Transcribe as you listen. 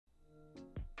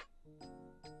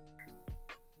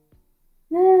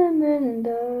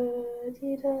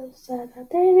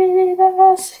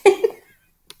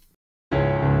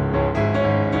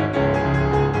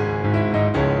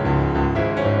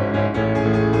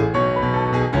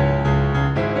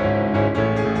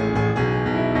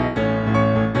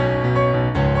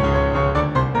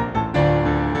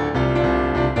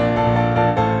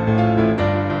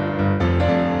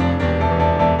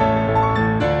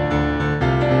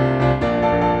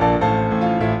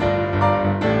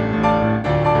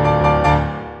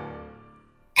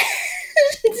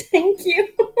Thank you.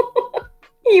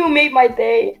 You made my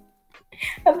day.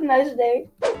 Have a nice day.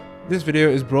 This video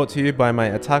is brought to you by my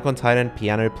Attack on Titan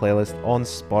piano playlist on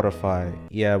Spotify.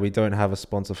 Yeah, we don't have a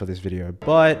sponsor for this video,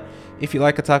 but if you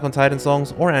like Attack on Titan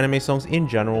songs or anime songs in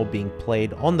general being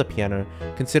played on the piano,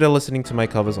 consider listening to my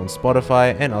covers on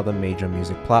Spotify and other major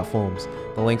music platforms.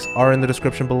 The links are in the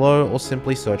description below, or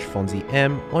simply search Fonzi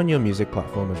M on your music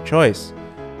platform of choice.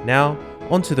 Now,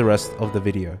 on to the rest of the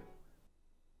video.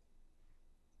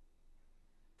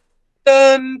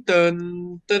 Dun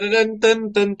dun dun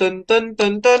dun dun dun dun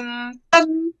dun dun dun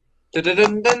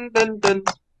dun dun dun dun.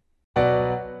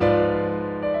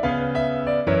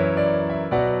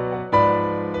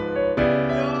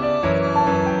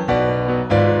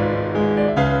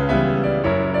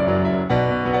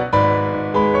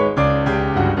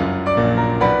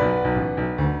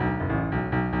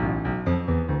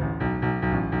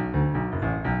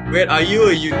 Wait, are you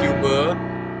a YouTuber?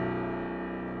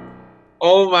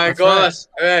 Oh my gosh!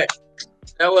 Right. Alright,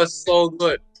 that was so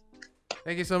good.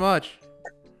 Thank you so much.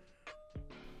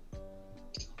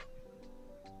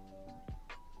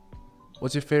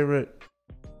 What's your favorite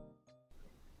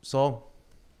song?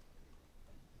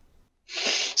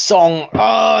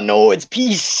 No, it's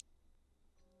Peace.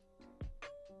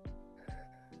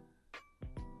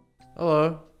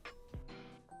 Hello.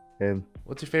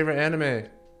 What's your favorite anime?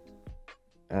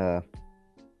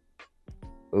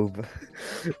 Over.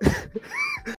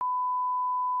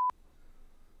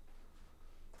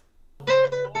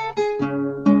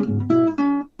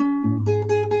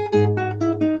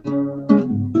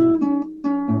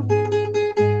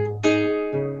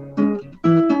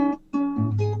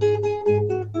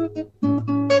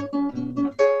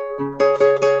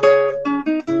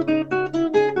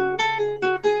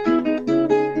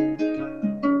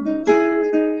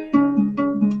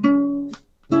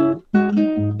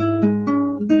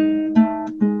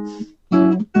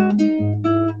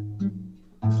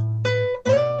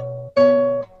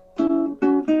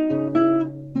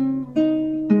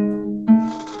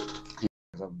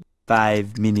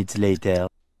 Five minutes later.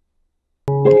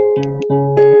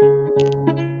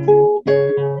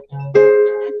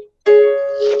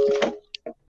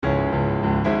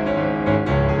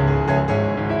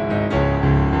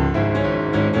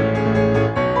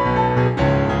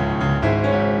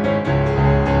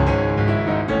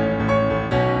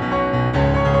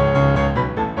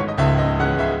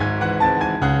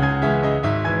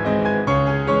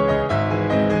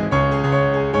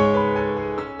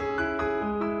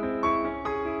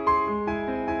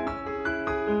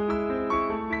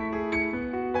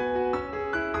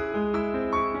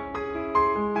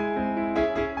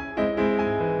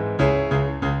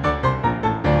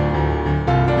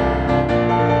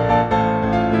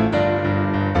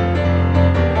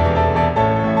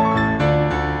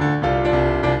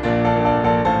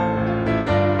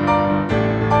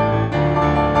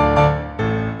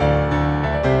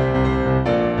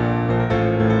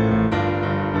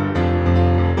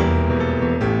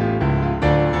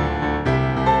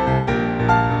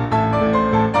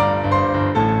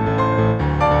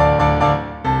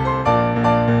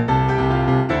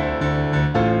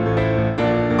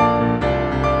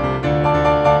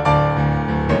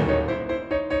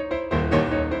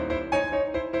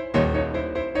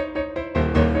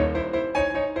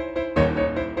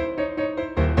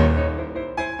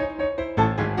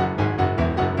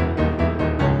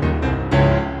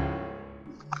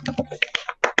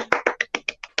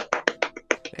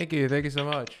 Thank you so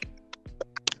much.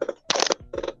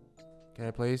 Can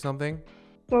I play you something?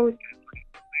 Well,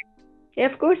 yeah,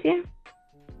 of course, yeah.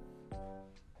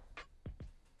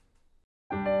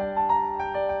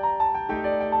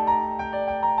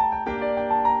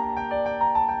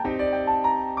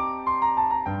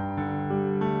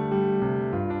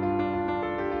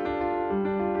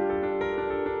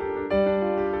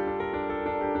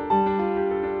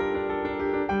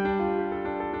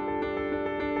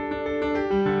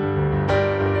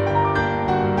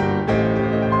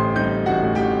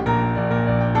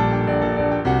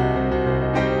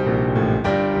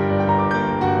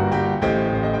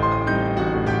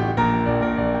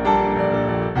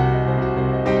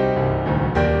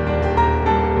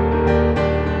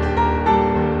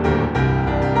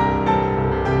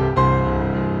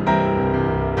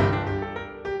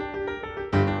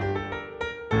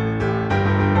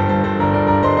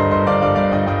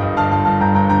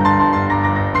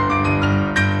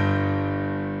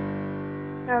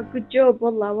 good job.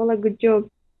 Wallah, good job.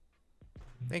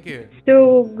 Thank you.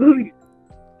 So good.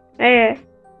 Eh.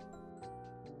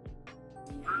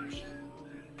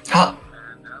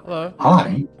 Hello.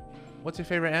 Hi. What's your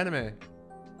favorite anime?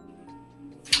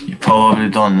 You probably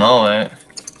don't know it.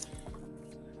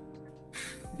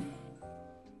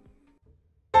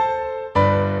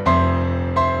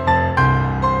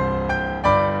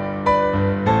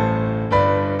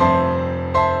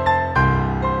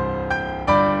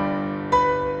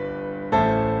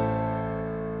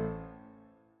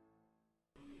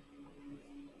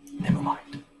 Never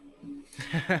mind.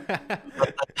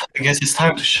 I guess it's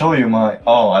time to show you my...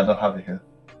 Oh, I don't have it here.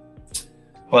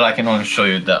 Well, I can only show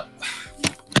you that.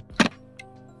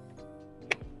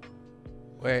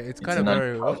 Wait, it's kind of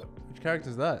blurry. Which character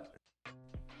is that?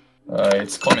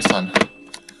 It's Komi-san.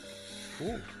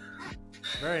 Ooh.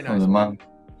 Very From nice. the man.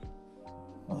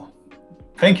 Oh.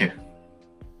 Thank you.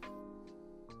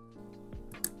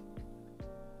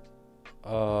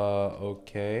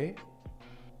 Okay.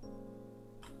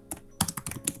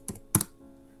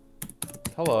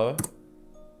 Hello.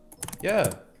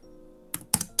 Yeah.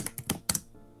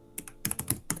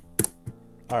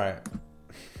 Alright.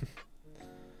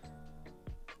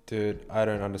 Dude, I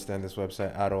don't understand this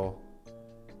website at all.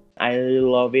 I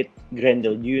love it.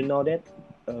 Grendel, do you know that?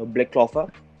 Black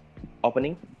Clover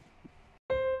opening.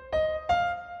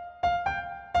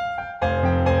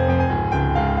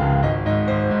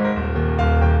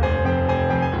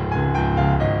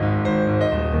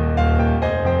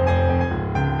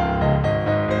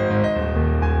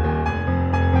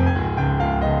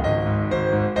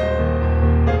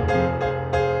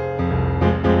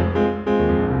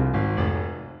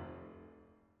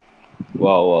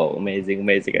 Wow, amazing.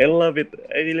 I love it.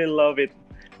 I really love it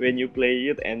when you play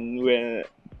it and when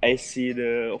I see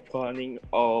the opening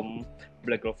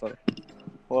Black Clover.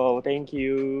 Wow, thank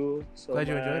you so Glad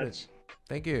much. you enjoyed it.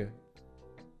 Thank you.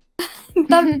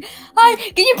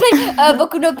 Hi, can you play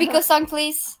Boku no Pico song,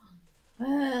 please?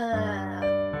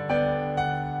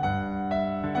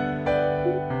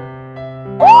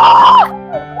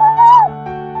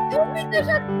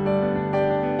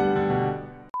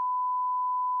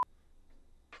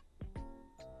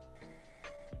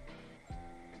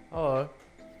 Hello.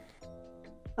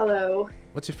 Hello.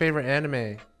 What's your favorite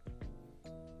anime?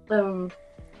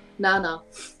 Nana.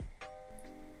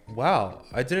 Wow,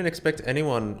 I didn't expect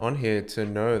anyone on here to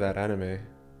know that anime.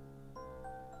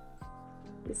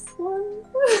 This one?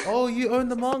 Oh, you own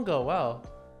the manga, wow.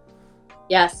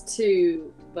 Yes,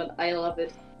 too. But I love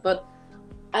it. But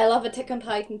I love Attack on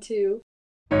Titan too.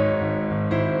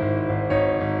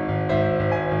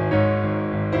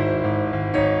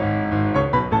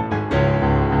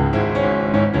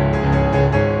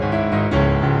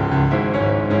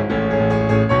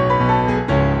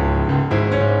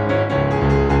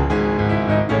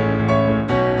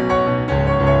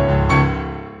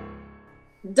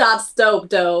 That's dope,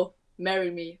 though. Marry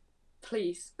me,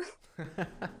 please.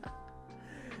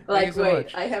 Like, so wait,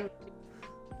 much. I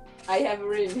have a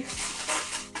ring.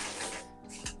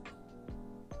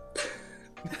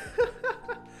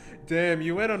 Damn,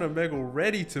 you went on Omegle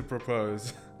ready to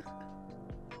propose.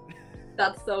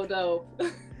 That's so dope.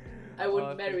 I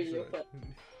wouldn't Oh, marry thanks you, so but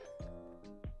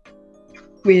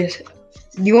Wait,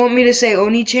 do you want me to say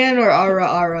Oni-chan or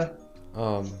Ara?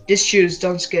 much. Just choose,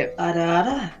 don't skip.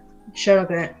 Ara. Shut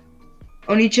up, Ant.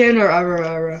 Oni-chan or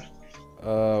Ara?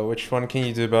 Which one can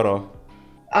you do better?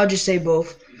 I'll just say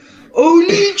both.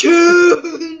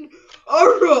 Oni-chan!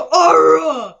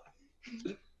 Ara!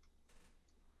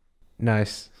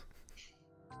 Nice.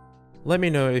 Let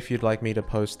me know if you'd like me to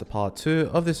post the part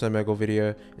 2 of this Omegle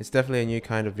video. It's definitely a new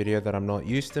kind of video that I'm not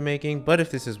used to making, but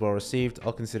if this is well received,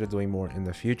 I'll consider doing more in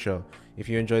the future. If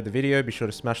you enjoyed the video, be sure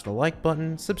to smash the like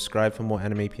button, subscribe for more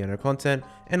anime piano content,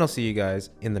 and I'll see you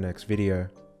guys in the next video.